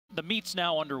the meet's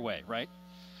now underway, right?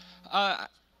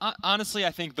 Honestly,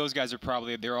 I think those guys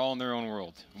are they're all in their own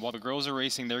world. While the girls are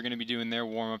racing, they're going to be doing their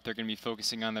warm-up. They're going to be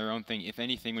focusing on their own thing. If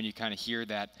anything, when you kind of hear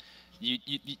that,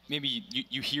 maybe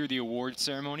you hear the award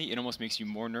ceremony, it almost makes you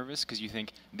more nervous because you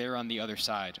think they're on the other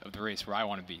side of the race where I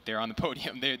want to be. They're on the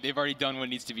podium. They've already done what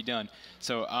needs to be done.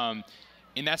 So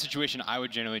in that situation, I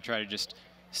would generally try to just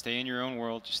stay in your own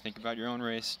world. Just think about your own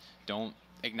race. Don't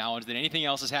acknowledge that anything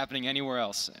else is happening anywhere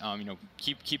else. You know,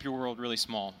 keep your world really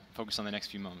small. Focus on the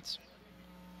next few moments.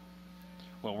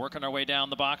 Well, working our way down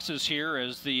the boxes here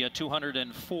as the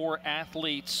 204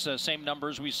 athletes, same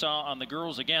numbers we saw on the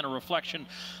girls. Again, a reflection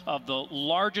of the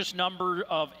largest number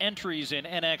of entries in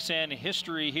NXN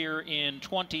history here in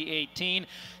 2018.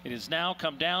 It has now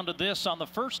come down to this on the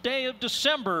first day of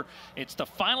December. It's the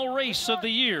final race of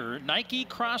the year, Nike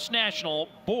Cross National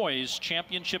Boys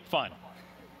Championship Final.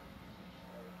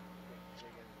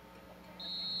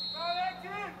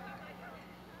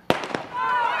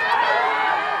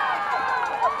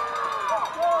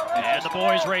 And the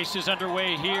boys' race is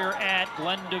underway here at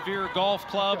Glendevere Golf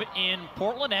Club in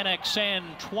Portland, NXN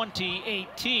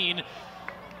 2018.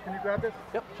 Can you grab this?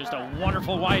 Yep. Just a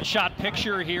wonderful wide shot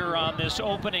picture here on this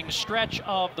opening stretch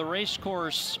of the race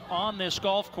course on this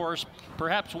golf course.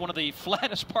 Perhaps one of the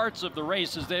flattest parts of the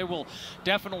race, as they will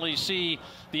definitely see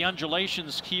the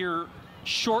undulations here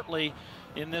shortly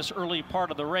in this early part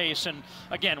of the race. And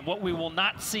again, what we will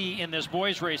not see in this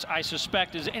boys race, I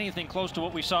suspect, is anything close to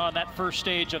what we saw in that first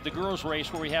stage of the girls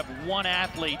race, where we have one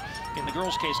athlete, in the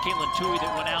girls case Caitlin Toohey,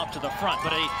 that went out to the front.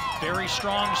 But a very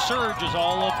strong surge as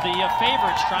all of the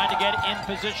favorites trying to get in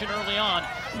position early on,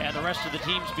 and the rest of the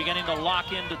teams beginning to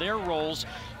lock into their roles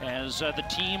as the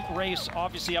team race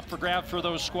obviously up for grab for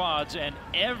those squads, and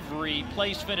every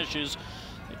place finishes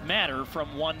matter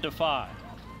from 1 to 5.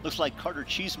 Looks like Carter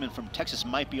Cheeseman from Texas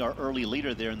might be our early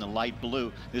leader there in the light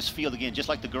blue. This field, again, just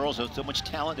like the girls, there's so much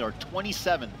talent. There are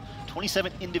 27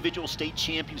 individual state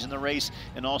champions in the race,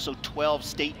 and also 12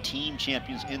 state team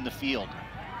champions in the field.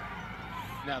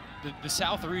 Now, the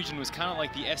South region was kind of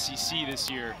like the SEC this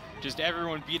year, just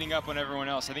everyone beating up on everyone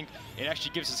else. I think it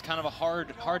actually gives us kind of a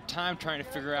hard time trying to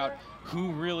figure out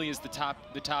who really is the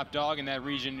top dog in that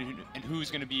region, and who's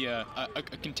going to be a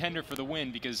contender for the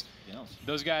win, because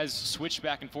those guys switch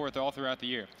back and forth all throughout the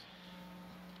year.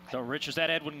 So, Rich, is that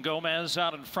Edwin Gomez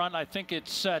out in front? I think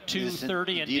it's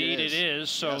 2:30. Indeed it is.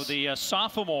 So yes. The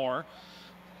sophomore.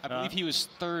 I believe he was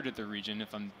 3rd at the region,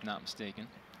 if I'm not mistaken.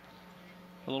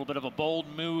 A little bit of a bold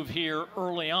move here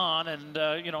early on,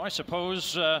 and you know, I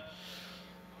suppose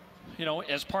you know,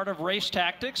 as part of race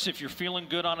tactics, if you're feeling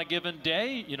good on a given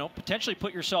day, you know, potentially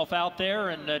put yourself out there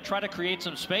and try to create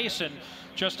some space. And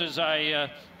just as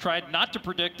I tried not to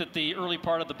predict that the early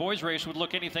part of the boys' race would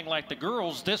look anything like the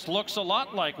girls, this looks a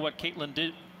lot like what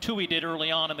Caitlin Toohey did early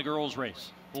on in the girls'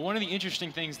 race. Well, one of the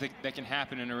interesting things that can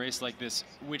happen in a race like this,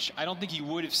 which I don't think you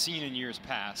would have seen in years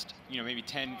past, you know, maybe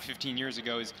 10, 15 years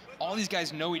ago, is all these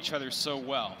guys know each other so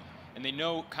well. And they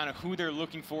know kind of who they're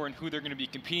looking for and who they're going to be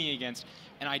competing against.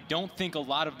 And I don't think a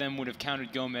lot of them would have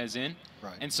counted Gomez in.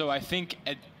 Right. And so I think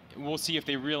we'll see if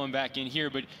they reel him back in here.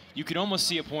 But you could almost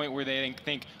see a point where they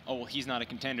think, oh, well, he's not a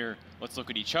contender. Let's look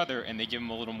at each other. And they give him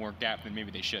a little more gap than maybe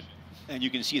they should. And you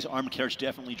can see his arm carriage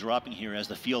definitely dropping here as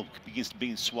the field begins to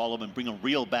be swallowed and bring a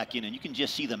reel back in. And you can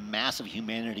just see the massive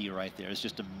humanity right there. It's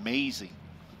just amazing.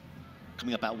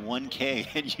 Coming up at 1K,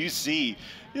 and you see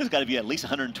there's got to be at least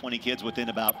 120 kids within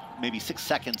about maybe 6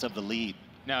 seconds of the lead.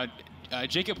 Now,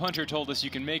 Jacob Hunter told us you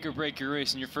can make or break your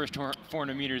race in your first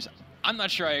 400 meters. I'm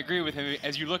not sure I agree with him.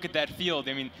 As you look at that field,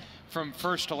 I mean, from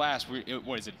first to last,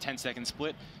 what is it, 10-second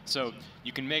split? So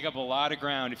you can make up a lot of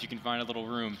ground if you can find a little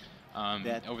room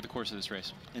over the course of this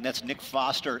race. And that's Nick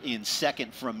Foster in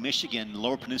 2nd from Michigan,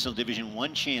 Lower Peninsula Division I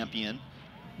champion.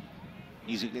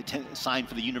 He's signed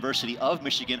for the University of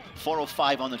Michigan.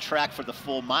 4:05 on the track for the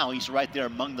full mile. He's right there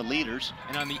among the leaders.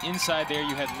 And on the inside there,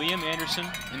 you had Liam Anderson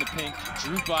in the pink,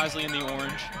 Drew Bosley in the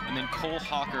orange, and then Cole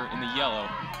Hocker in the yellow.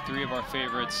 3 of our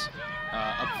favorites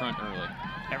up front early.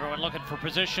 Everyone looking for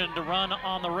position to run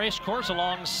on the race course.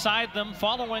 Alongside them,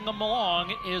 following them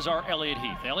along, is our Elliott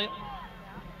Heath. Elliott?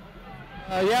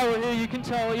 Yeah, well, you can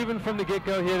tell even from the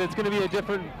get-go here that it's going to be a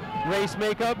different race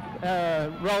makeup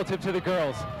relative to the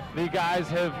girls. The guys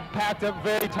have packed up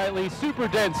very tightly, super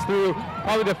dense through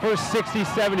probably the first 60,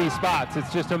 70 spots.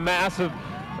 It's just a mass of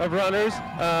runners.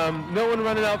 No one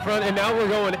running out front, and now we're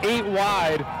going 8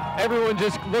 wide. Everyone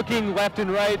just looking left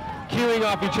and right, queuing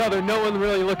off each other. No one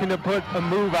really looking to put a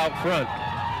move out front.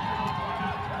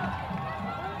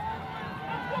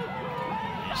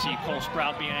 You see Cole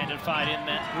Sprout being identified in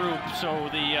that group. So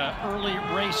the early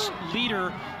race leader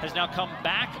has now come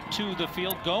back to the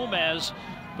field, Gomez,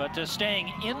 but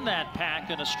staying in that pack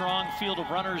in a strong field of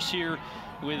runners here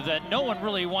with no one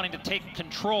really wanting to take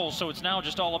control. So it's now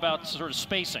just all about sort of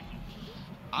spacing.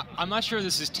 I'm not sure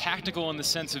this is tactical in the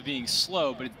sense of being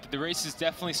slow, but the race is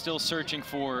definitely still searching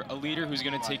for a leader who's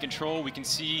going to take control. We can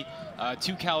see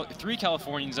three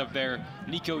Californians up there.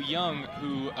 Nico Young,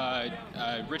 who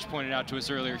Rich pointed out to us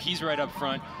earlier, he's right up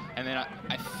front. And then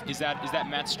is that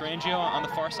Matt Strangio on the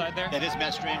far side there? That is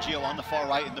Matt Strangio on the far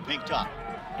right in the pink top.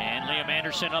 And Liam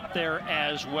Anderson up there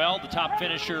as well, the top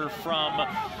finisher from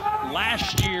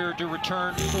last year to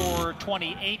return for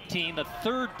 2018, the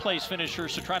third place finisher,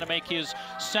 so trying to make his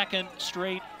second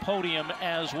straight podium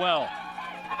as well.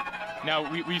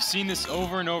 Now, we've seen this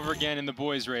over and over again in the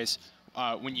boys' race.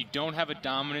 When you don't have a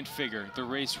dominant figure, the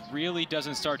race really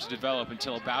doesn't start to develop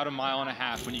until about 1.5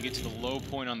 miles when you get to the low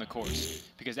point on the course.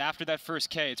 Because after that first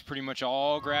K, it's pretty much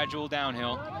all gradual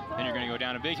downhill. Then you're going to go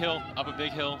down a big hill, up a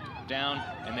big hill, down,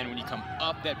 and then when you come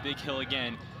up that big hill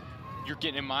again, you're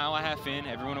getting 1.5 miles in,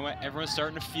 everyone's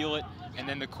starting to feel it, and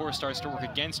then the course starts to work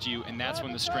against you, and that's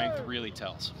when the strength really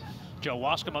tells. Joe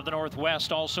Wascom of the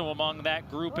Northwest also among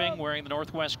that grouping, wearing the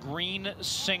Northwest green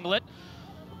singlet.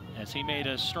 As he made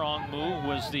a strong move,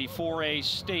 was the 4A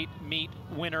state meet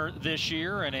winner this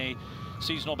year and a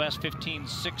seasonal best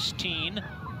 15:16.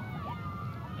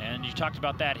 And you talked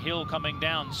about that hill coming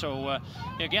down. So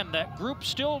again, that group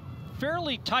still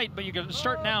fairly tight, but you can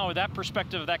start now with that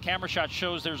perspective. That camera shot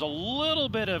shows there's a little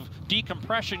bit of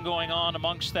decompression going on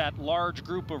amongst that large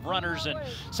group of runners, and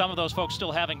some of those folks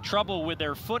still having trouble with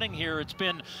their footing here. It's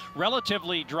been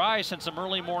relatively dry since some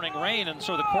early morning rain, and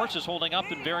so the course is holding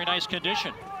up in very nice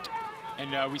condition.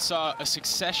 And we saw a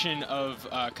succession of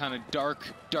kind of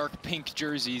dark pink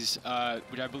jerseys,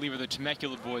 which I believe are the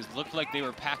Temecula boys. Looked like they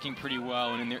were packing pretty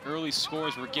well, and in the early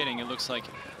scores we're getting, it looks like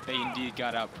they indeed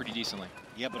got out pretty decently.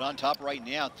 Yeah, but on top right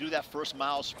now, through that first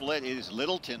mile split, it is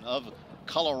Littleton of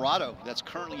Colorado. That's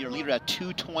currently your leader at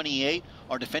 2:28.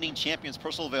 Our defending champions,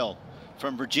 Purcellville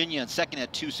from Virginia, in second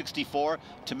at 2:64.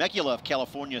 Temecula of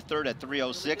California, third at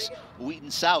 3:06.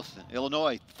 Wheaton South,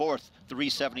 Illinois, fourth,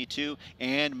 3:72.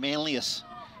 And Manlius,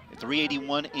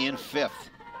 3:81 in fifth.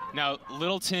 Now,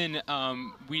 Littleton, I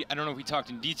don't know if we talked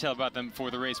in detail about them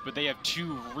before the race, but they have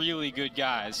two really good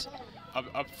guys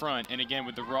up front. And again,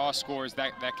 with the raw scores,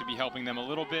 that could be helping them a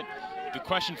little bit. The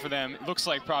question for them, it looks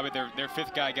like probably their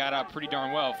fifth guy got out pretty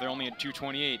darn well if they're only at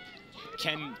 2:28.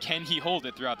 Can he hold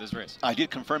it throughout this race? I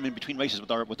did confirm in between races with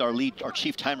our lead, our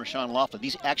chief timer, Sean Laughlin.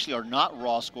 These actually are not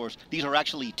raw scores. These are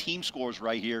actually team scores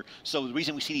right here. So the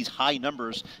reason we see these high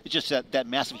numbers is just that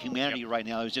massive humanity right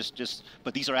now is just.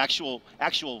 But these are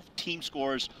actual team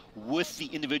scores with the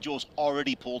individuals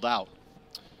already pulled out.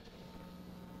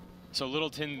 So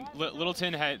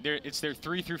Littleton had it's their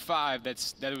 3 through 5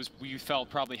 we felt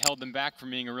probably held them back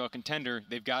from being a real contender.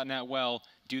 They've gotten that well.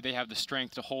 Do they have the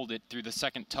strength to hold it through the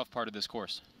second tough part of this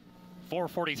course?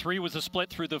 4:43 was the split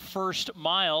through the first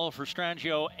mile for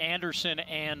Strangio, Anderson,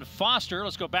 and Foster.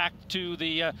 Let's go back to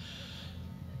the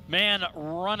man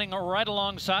running right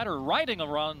alongside, or riding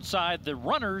alongside the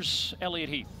runners, Elliott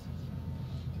Heath.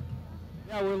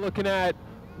 Yeah, we're looking at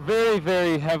very,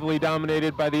 very heavily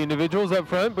dominated by the individuals up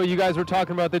front, but you guys were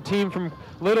talking about the team from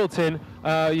Littleton.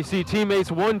 You see teammates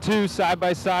 1-2 side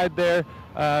by side there.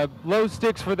 Low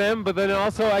sticks for them, but then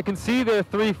also I can see their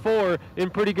 3-4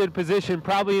 in pretty good position,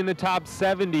 probably in the top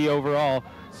 70 overall.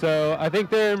 So I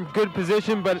think they're in good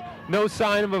position, but no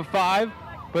sign of a 5.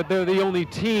 But they're the only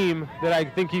team that I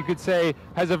think you could say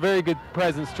has a very good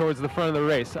presence towards the front of the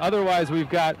race. Otherwise, we've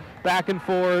got back and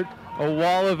forth, a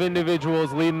wall of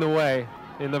individuals leading the way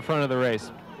in the front of the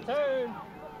race.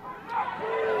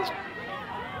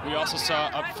 We also saw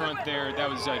up front there, that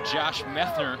was Josh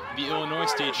Methner, the Illinois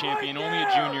state champion, only a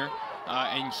junior,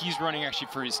 and he's running actually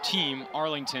for his team,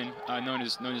 Arlington, known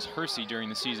as Hersey during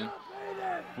the season.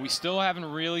 We still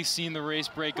haven't really seen the race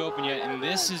break open yet, and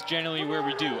this is generally where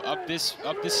we do, up this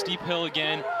steep hill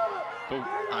again. But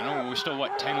I don't know, we're still,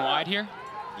 what, 10 wide here?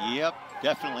 Yep,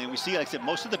 definitely. And we see, like I said,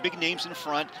 most of the big names in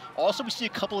front. Also, we see a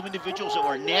couple of individuals that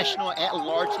are national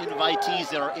at-large invitees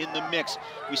that are in the mix.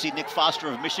 We see Nick Foster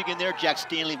of Michigan there, Jack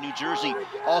Stanley of New Jersey,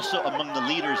 also among the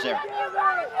leaders there.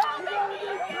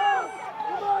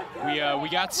 We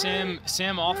got Sam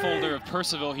Auffolder of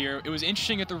Purcellville here. It was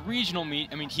interesting at the regional meet.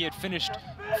 I mean, he had finished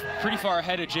pretty far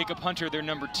ahead of Jacob Hunter, their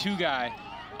number 2 guy,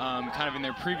 kind of in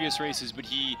their previous races, but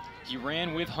he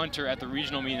ran with Hunter at the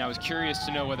regional meet, and I was curious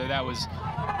to know whether that was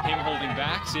him holding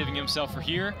back, saving himself for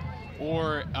here,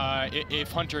 or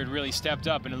if Hunter had really stepped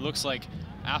up. And it looks like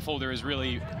Affolter is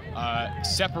really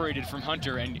separated from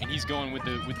Hunter, and he's going with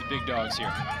the big dogs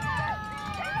here.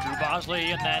 Drew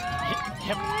Bosley in that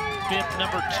hip bib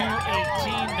number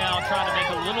 218 now, trying to make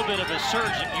a little bit of a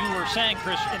surge. You were saying,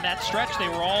 Chris, in that stretch they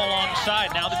were all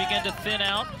alongside. Now they begin to thin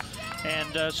out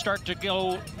and start to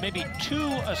go maybe two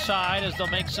aside as they'll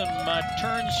make some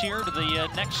turns here to the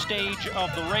next stage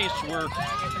of the race. We're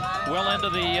well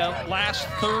into the last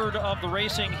third of the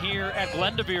racing here at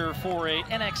Glendoveer for a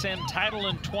NXN title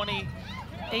in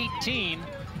 2018.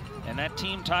 And that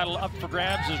team title up for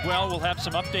grabs as well. We'll have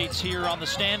some updates here on the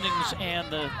standings and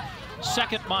the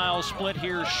second mile split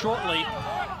here shortly.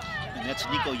 And that's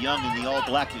Nico Young in the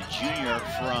all-black junior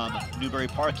from Newbury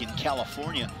Park in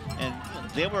California. And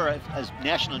they were as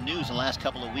national news in the last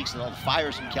couple of weeks, with all the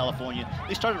fires in California.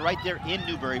 They started right there in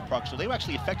Newbury Park, so they were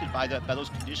actually affected by those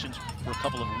conditions for a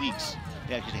couple of weeks.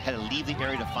 They actually had to leave the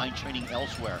area to find training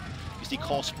elsewhere. You see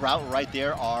Cole Sprout right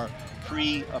there, our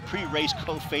pre-race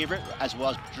co-favorite, as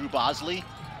well as Drew Bosley,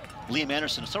 Liam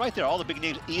Anderson. So right there, all the big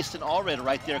names. Easton Allred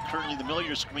right there, currently the middle of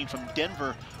your screen from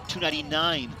Denver,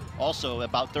 299, also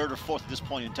about third or fourth at this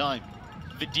point in time.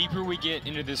 The deeper we get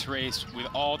into this race with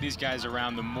all these guys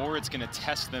around, the more it's going to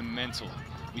test them mentally.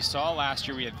 We saw last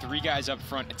year we had three guys up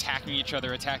front attacking each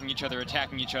other, and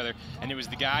it was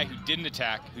the guy who didn't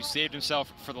attack, who saved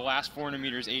himself for the last 400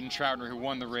 meters, Aiden Troutner, who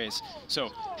won the race. So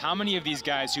how many of these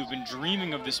guys who've been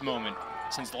dreaming of this moment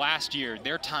since last year,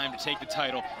 their time to take the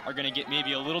title, are going to get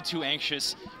maybe a little too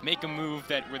anxious, make a move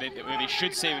where they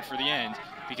should save it for the end?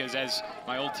 Because as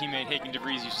my old teammate Haken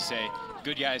DeVries used to say,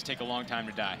 good guys take a long time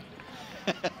to die.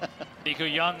 Nico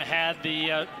Young had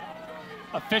the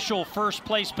official first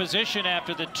place position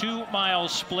after the 2 mile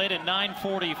split in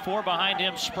 9:44. Behind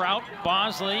him, Sprout,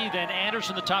 Bosley, then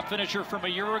Anderson, the top finisher from a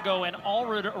year ago, and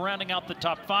Allred rounding out the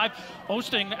top 5.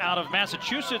 Osting out of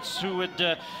Massachusetts, who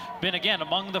had been, again,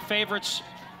 among the favorites,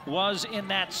 was in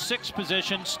that 6th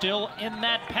position, still in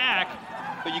that pack.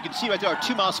 But you can see right there, our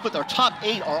 2 mile split, our top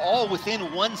 8 are all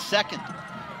within 1 second.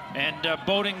 And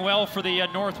boding well for the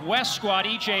Northwest squad,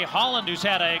 E.J. Holland, who's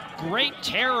had a great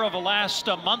tear of the last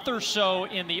month or so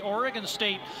in the Oregon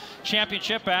State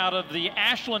Championship out of the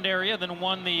Ashland area, then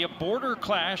won the border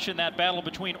clash in that battle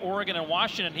between Oregon and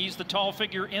Washington. He's the tall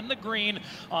figure in the green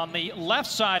on the left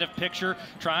side of picture,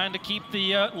 trying to keep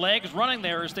the legs running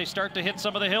there as they start to hit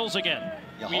some of the hills again.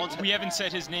 Yeah, we haven't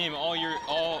said his name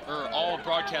all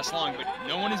broadcast long, but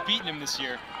no one has beaten him this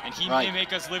year, and he may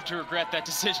make us live to regret that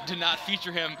decision to not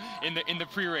feature him in the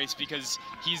pre-race, because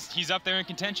he's up there in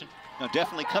contention. Now,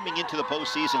 definitely coming into the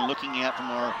postseason, looking at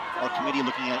from our committee,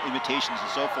 looking at invitations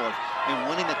and so forth, and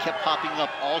one thing that kept popping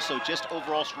up also, just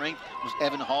overall strength, was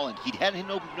Evan Holland. He'd had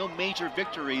no major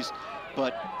victories,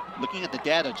 but looking at the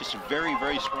data, just a very,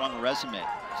 very strong resume.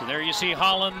 So there you see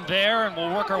Holland there, and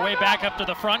we'll work our way back up to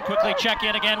the front. Quickly check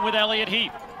in again with Elliott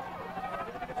Heath.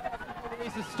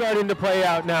 This is starting to play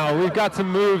out now. We've got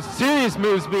some moves, serious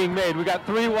moves being made. We got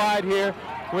 3 wide here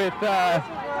with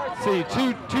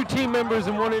two team members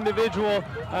and 1 individual.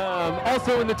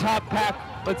 Also in the top pack,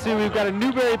 let's see, we've got a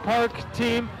Newbury Park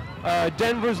team,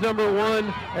 Denver's number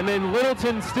 1, and then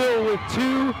Littleton still with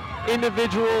 2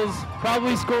 individuals,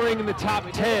 probably scoring in the top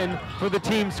 10 for the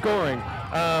team scoring.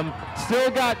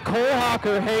 Still got Cole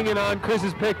Hocker hanging on.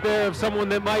 Chris's pick there of someone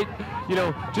that might,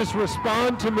 just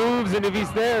respond to moves, and if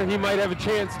he's there, he might have a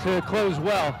chance to close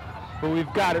well. But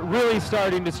we've got it really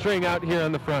starting to string out here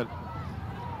on the front.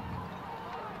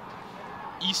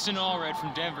 Easton Allred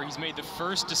from Denver, he's made the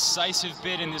first decisive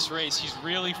bid in this race. He's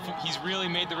really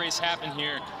made the race happen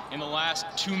here in the last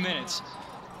 2 minutes.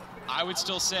 I would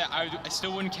still say, I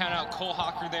still wouldn't count out Cole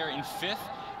Hocker there in 5th,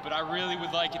 but I really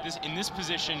would like it in this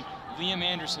position, Liam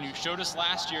Anderson, who showed us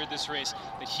last year at this race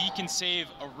that he can save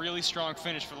a really strong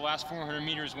finish for the last 400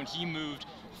 meters when he moved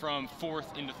from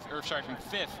 5th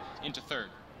into 3rd.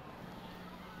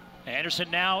 Anderson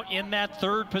now in that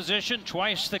 3rd position,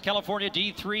 twice the California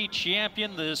D3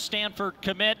 champion, the Stanford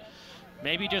commit,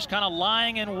 maybe just kind of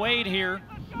lying in wait here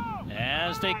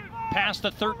as they pass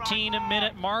the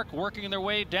 13-minute mark, working their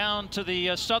way down to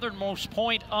the southernmost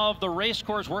point of the race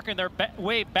course, working their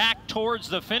way back towards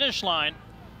the finish line.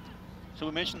 So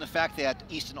we mentioned the fact that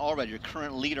Easton Allred, your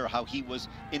current leader, how he was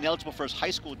ineligible for his high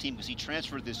school team because he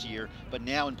transferred this year, but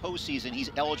now in postseason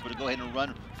he's eligible to go ahead and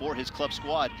run for his club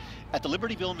squad. At the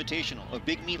Libertyville Invitational, a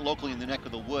big meet locally in the neck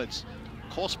of the woods,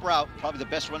 Cole Sprout, probably the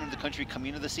best runner in the country coming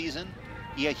into the season,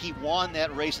 he won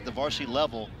that race at the varsity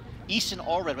level. Easton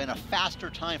Allred ran a faster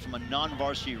time from a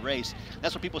non-varsity race.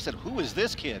 That's what people said, who is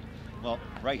this kid? Well,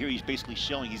 right here he's basically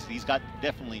showing he's got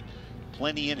definitely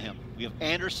plenty in him. We have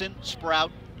Anderson,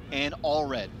 Sprout, and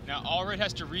Allred. Now, Allred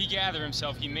has to regather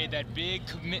himself. He made that big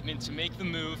commitment to make the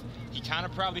move. He kind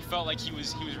of probably felt like he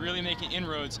was really making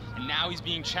inroads, and now he's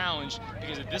being challenged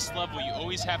because at this level, you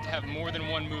always have to have more than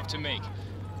one move to make.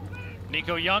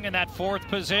 Nico Young in that 4th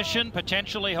position,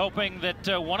 potentially hoping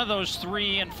that one of those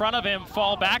 3 in front of him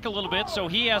fall back a little bit, so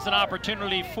he has an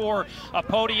opportunity for a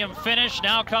podium finish.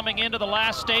 Now coming into the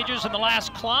last stages and the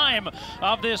last climb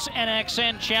of this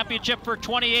NXN Championship for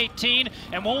 2018.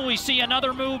 And will we see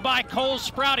another move by Cole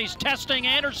Sprout? He's testing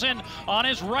Anderson on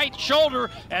his right shoulder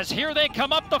as here they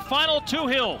come up the final 2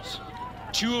 hills.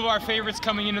 2 of our favorites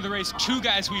coming into the race, 2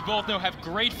 guys we both know have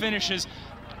great finishes.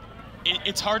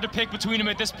 It's hard to pick between them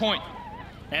at this point.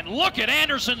 And look at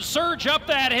Anderson surge up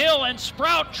that hill, and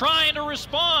Sprout trying to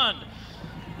respond.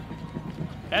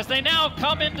 As they now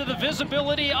come into the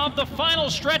visibility of the final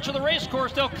stretch of the race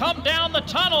course, they'll come down the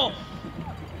tunnel.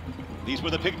 These were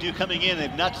the pick 2 coming in.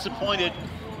 They've not disappointed.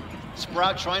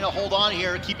 Sprout trying to hold on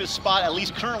here, keep his spot, at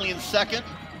least currently in 2nd.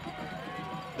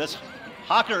 That's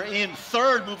Hocker in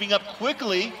 3rd, moving up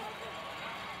quickly.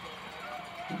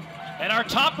 And our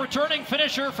top returning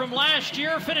finisher from last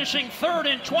year, finishing 3rd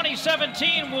in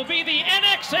 2017, will be the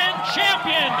NXN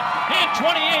champion in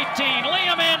 2018,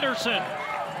 Liam Anderson.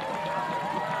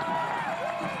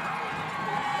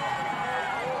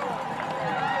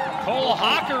 Cole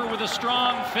Hocker with a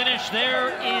strong finish there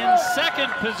in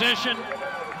 2nd position.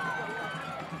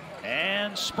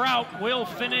 And Sprout will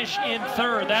finish in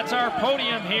 3rd. That's our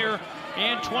podium here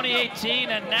in 2018.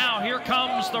 And now here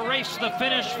comes the race, the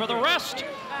finish for the rest.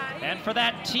 And for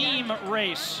that team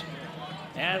race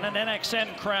and an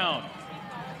NXN crown.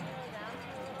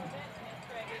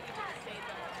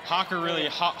 Hocker really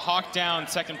hawked down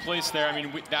 2nd place there. I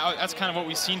mean, that's kind of what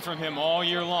we've seen from him all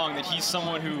year long, that he's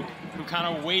someone who kind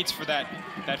of waits for that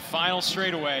final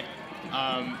straightaway.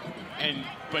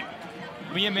 But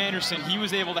Liam Anderson, he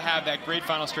was able to have that great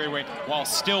final straightaway while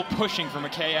still pushing for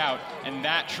McKay out, and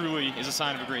that truly is a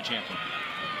sign of a great champion.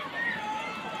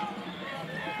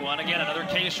 Well, and again, another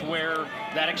case where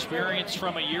that experience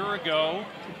from a year ago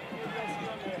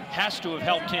has to have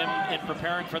helped him in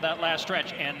preparing for that last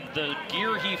stretch. And the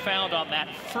gear he found on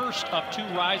that first of 2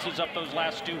 rises up those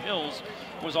last 2 hills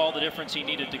was all the difference he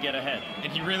needed to get ahead.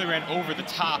 And he really ran over the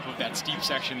top of that steep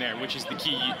section there, which is the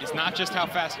key. It's not just how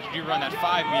fast you run that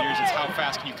 5 meters, it's how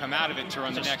fast can you come out of it to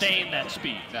run the next. Sustain that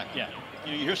speed. Exactly. Yeah.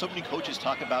 You know, you hear so many coaches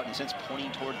talk about, in a sense,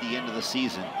 pointing toward the end of the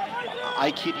season.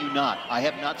 I kid you not, I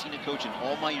have not seen a coach in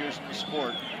all my years in the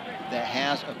sport that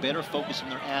has a better focus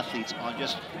on their athletes on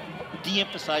just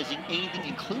de-emphasizing anything,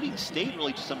 including state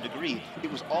really to some degree.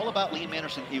 It was all about Liam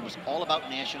Anderson. It was all about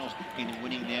nationals and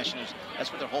winning nationals.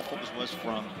 That's what their whole focus was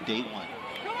from day 1.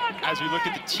 As we look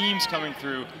at the teams coming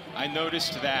through, I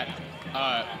noticed that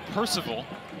Percival,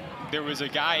 there was a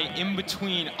guy in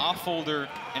between Offolder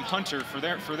and Hunter for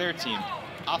their team.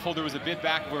 Offolder was a bit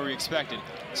back where we expected.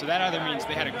 So that either means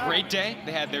they had a great day,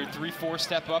 they had their 3-4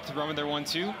 step up to run with their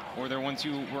 1-2, or their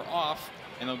 1-2 were off,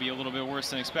 and they'll be a little bit worse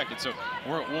than expected. So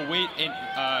we'll wait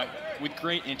with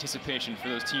great anticipation for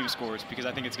those team scores, because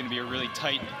I think it's going to be a really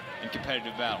tight and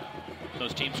competitive battle.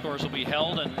 Those team scores will be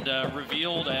held and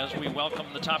revealed as we welcome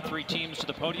the top 3 teams to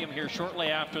the podium here shortly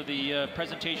after the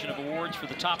presentation of awards for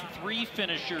the top 3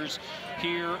 finishers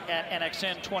here at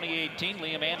NXN 2018.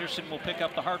 Liam Anderson will pick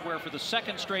up the hardware for the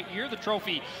 2nd straight year. The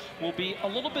trophy will be a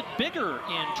little bit bigger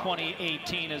in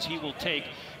 2018 as he will take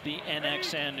the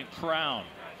NXN crown.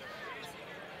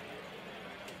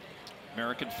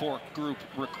 American Fork group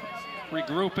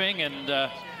regrouping,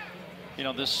 and you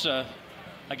know, this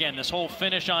again, this whole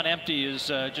finish on empty is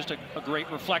just a great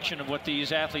reflection of what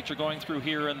these athletes are going through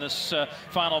here in this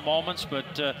final moments. But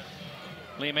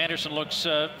Liam Anderson looks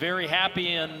very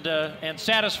happy and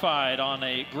satisfied on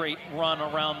a great run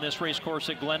around this race course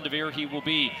at Glendoveer. He will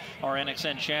be our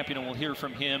NXN champion, and we'll hear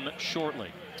from him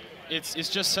shortly. It's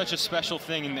just such a special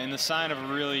thing, and the sign of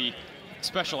a really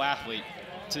special athlete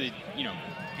to, you know,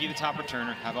 be the top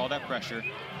returner, have all that pressure.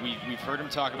 We've heard him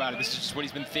talk about it. This is just what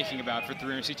he's been thinking about for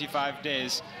 365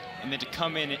 days. And then to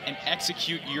come in and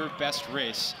execute your best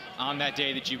race on that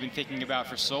day that you've been thinking about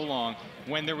for so long,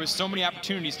 when there was so many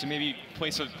opportunities to maybe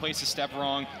place a step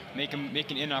wrong, make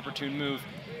an inopportune move.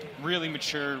 Really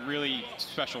mature, really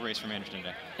special race from Anderson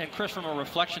today. And Chris, from a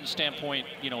reflection standpoint,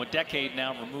 you know, a decade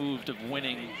now removed of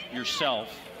winning yourself,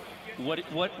 what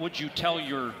would you tell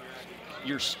your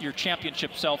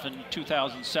championship self in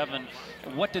 2007?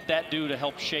 What did that do to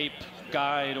help shape,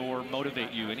 guide, or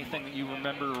motivate you? Anything that you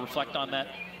remember or reflect on that,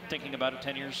 thinking about it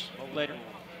 10 years later?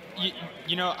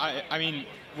 You know, I mean,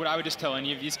 what I would just tell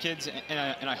any of these kids,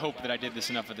 and I hope that I did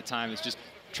this enough at the time, is just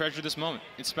treasure this moment.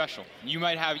 It's special. You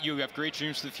have great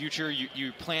dreams for the future.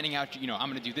 You're planning out, I'm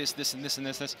going to do this, this, and this, and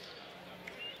this.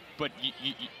 But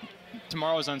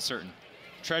tomorrow is uncertain.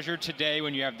 Treasure today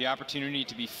when you have the opportunity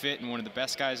to be fit and one of the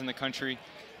best guys in the country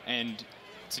and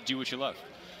to do what you love.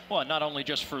 Well, not only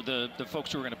just for the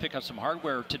folks who are going to pick up some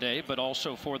hardware today, but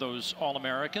also for those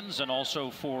All-Americans and also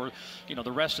for,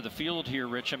 the rest of the field here,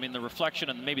 Rich. I mean, the reflection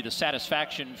and maybe the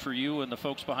satisfaction for you and the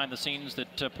folks behind the scenes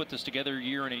that put this together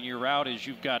year in and year out is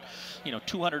you've got,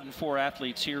 204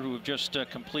 athletes here who have just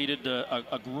completed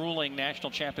a grueling national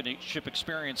championship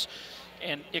experience,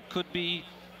 and it could be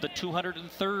the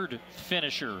 203rd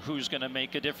finisher who's going to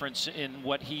make a difference in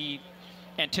what he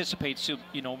anticipates to,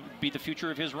 be the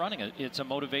future of his running. It's a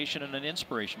motivation and an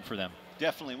inspiration for them.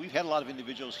 Definitely. We've had a lot of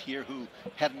individuals here who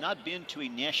have not been to a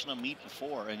national meet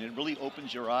before, and it really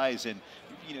opens your eyes. And,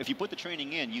 if you put the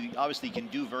training in, you obviously can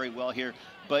do very well here.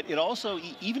 But it also,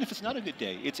 even if it's not a good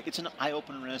day, it's an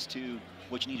eye-opener as to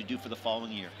what you need to do for the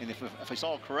following year. And if I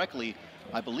saw it correctly,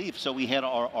 I believe, so we had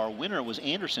our winner was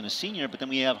Anderson, a senior, but then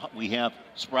we have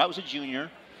Sprout was a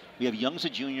junior, we have Young's a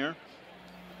junior,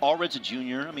 Allred's a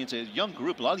junior. I mean, it's a young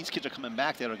group. A lot of these kids are coming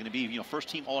back that are going to be,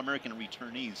 first-team All-American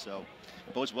returnees. So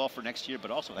it bodes well for next year,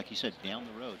 but also, like you said, down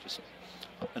the road, just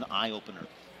an eye-opener.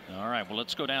 All right, well,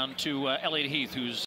 let's go down to Elliott Heath, who's